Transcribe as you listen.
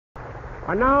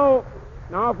And now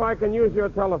if I can use your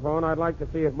telephone, I'd like to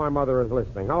see if my mother is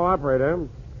listening. Hello, operator.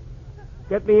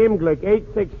 Get me Imglick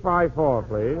 8654,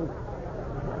 please.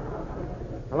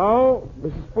 Hello,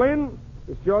 Mrs. Flynn?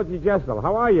 It's Georgie Jessel.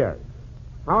 How are you?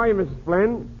 How are you, Mrs.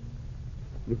 Flynn?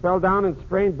 You fell down and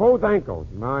sprained both ankles.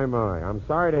 My. I'm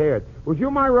sorry to hear it. Would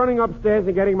you mind running upstairs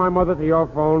and getting my mother to your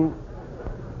phone?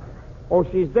 Oh,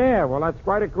 she's there. Well, that's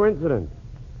quite a coincidence.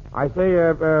 I say,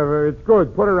 it's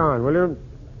good. Put her on, will you?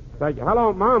 Thank you.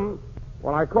 Hello, Mom.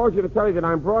 Well, I called you to tell you that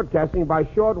I'm broadcasting by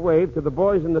shortwave to the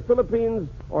boys in the Philippines,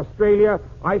 Australia,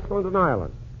 Iceland, and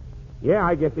Ireland. Yeah,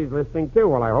 I guess he's listening, too.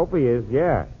 Well, I hope he is,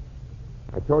 yeah.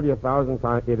 I told you 1,000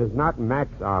 times, it is not Max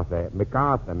Arthur.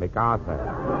 MacArthur.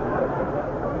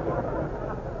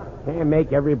 Can't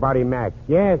make everybody Max.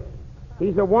 Yes,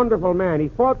 he's a wonderful man. He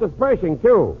fought with Pershing,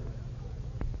 too.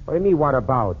 What do you mean, what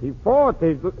about? He fought.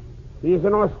 He's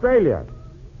in Australia.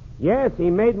 Yes, he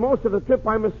made most of the trip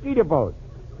by mosquito boat.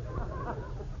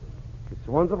 It's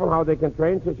wonderful how they can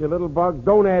train such a little bug.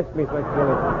 Don't ask me such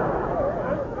silly.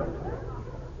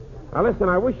 Now, listen,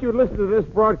 I wish you'd listen to this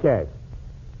broadcast.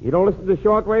 You don't listen to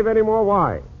shortwave anymore?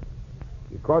 Why?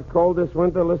 You caught cold this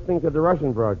winter listening to the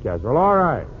Russian broadcast. Well, all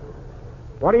right.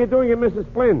 What are you doing at Mrs.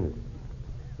 Flynn's?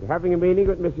 You're having a meeting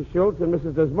with Mrs. Schultz and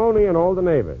Mrs. Desmoni and all the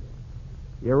neighbors.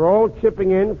 You're all chipping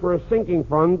in for a sinking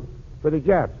fund for the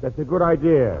Japs. That's a good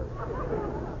idea.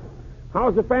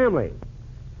 How's the family?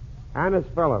 Anna's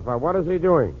fella. What is he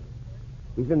doing?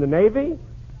 He's in the Navy?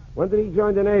 When did he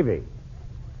join the Navy?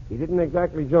 He didn't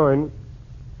exactly join.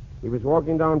 He was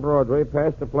walking down Broadway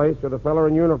past the place where the fellow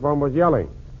in uniform was yelling,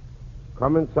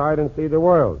 "Come inside and see the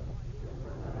world."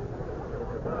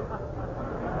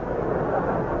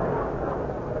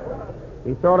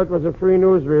 He thought it was a free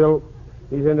newsreel.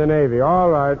 He's in the Navy. All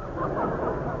right.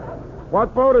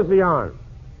 What boat is he on?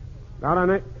 Not on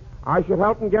it. I should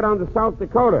help him get on to South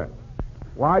Dakota.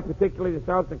 Why particularly to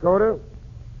South Dakota?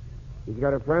 He's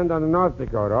got a friend on the North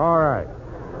Dakota. All right.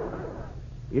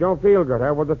 You don't feel good,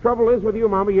 huh? Well, the trouble is with you,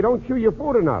 Mama, you don't chew your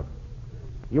food enough.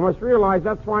 You must realize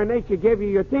that's why nature gave you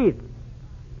your teeth.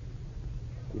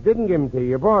 You didn't give them to you.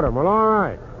 You bought them. Well, all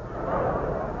right.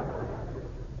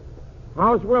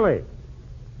 How's Willie?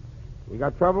 You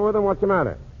got trouble with him? What's the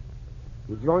matter?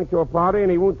 He's going to a party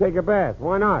and he won't take a bath.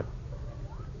 Why not?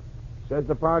 Says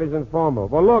the party's informal.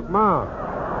 Well, look, Mom.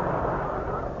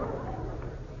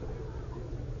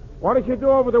 What did you do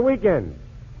over the weekend?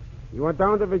 You went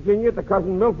down to Virginia to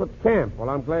Cousin Milford's camp. Well,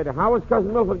 I'm glad. How is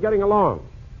Cousin Milford getting along?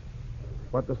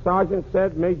 What the sergeant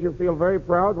said made you feel very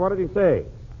proud? What did he say?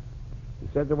 He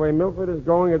said the way Milford is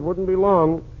going, it wouldn't be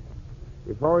long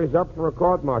before he's up for a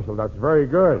court-martial. That's very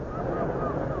good.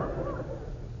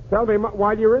 Tell me,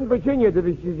 while you were in Virginia, did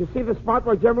you see the spot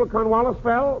where General Cornwallis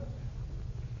fell?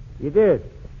 You did.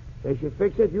 They should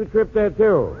fix it. You tripped there,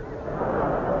 too.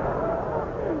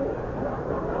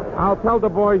 I'll tell the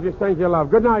boys you send your love.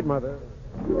 Good night, Mother.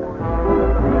 Thank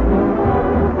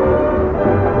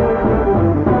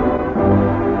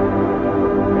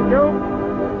you.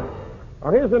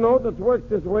 Now, here's a note that's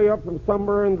worked its way up from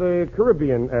somewhere in the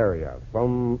Caribbean area,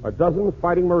 from a dozen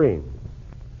fighting Marines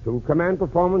to Command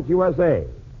Performance USA.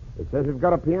 It says we've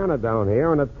got a piano down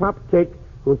here and a top kick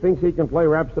who thinks he can play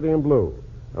Rhapsody in Blue.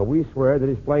 And we swear that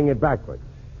he's playing it backwards.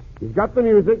 He's got the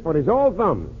music, but he's all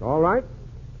thumbs, all right?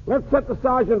 Let's set the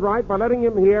sergeant right by letting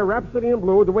him hear Rhapsody in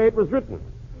Blue the way it was written.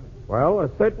 Well, a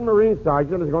certain Marine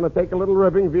sergeant is going to take a little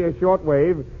ribbing via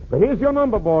shortwave. But here's your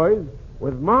number, boys,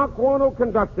 with Mark Warnow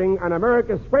conducting and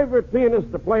America's favorite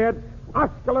pianist to play it,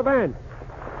 Oscar Levant.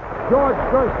 George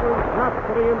Gershwin's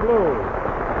Rhapsody in Blue.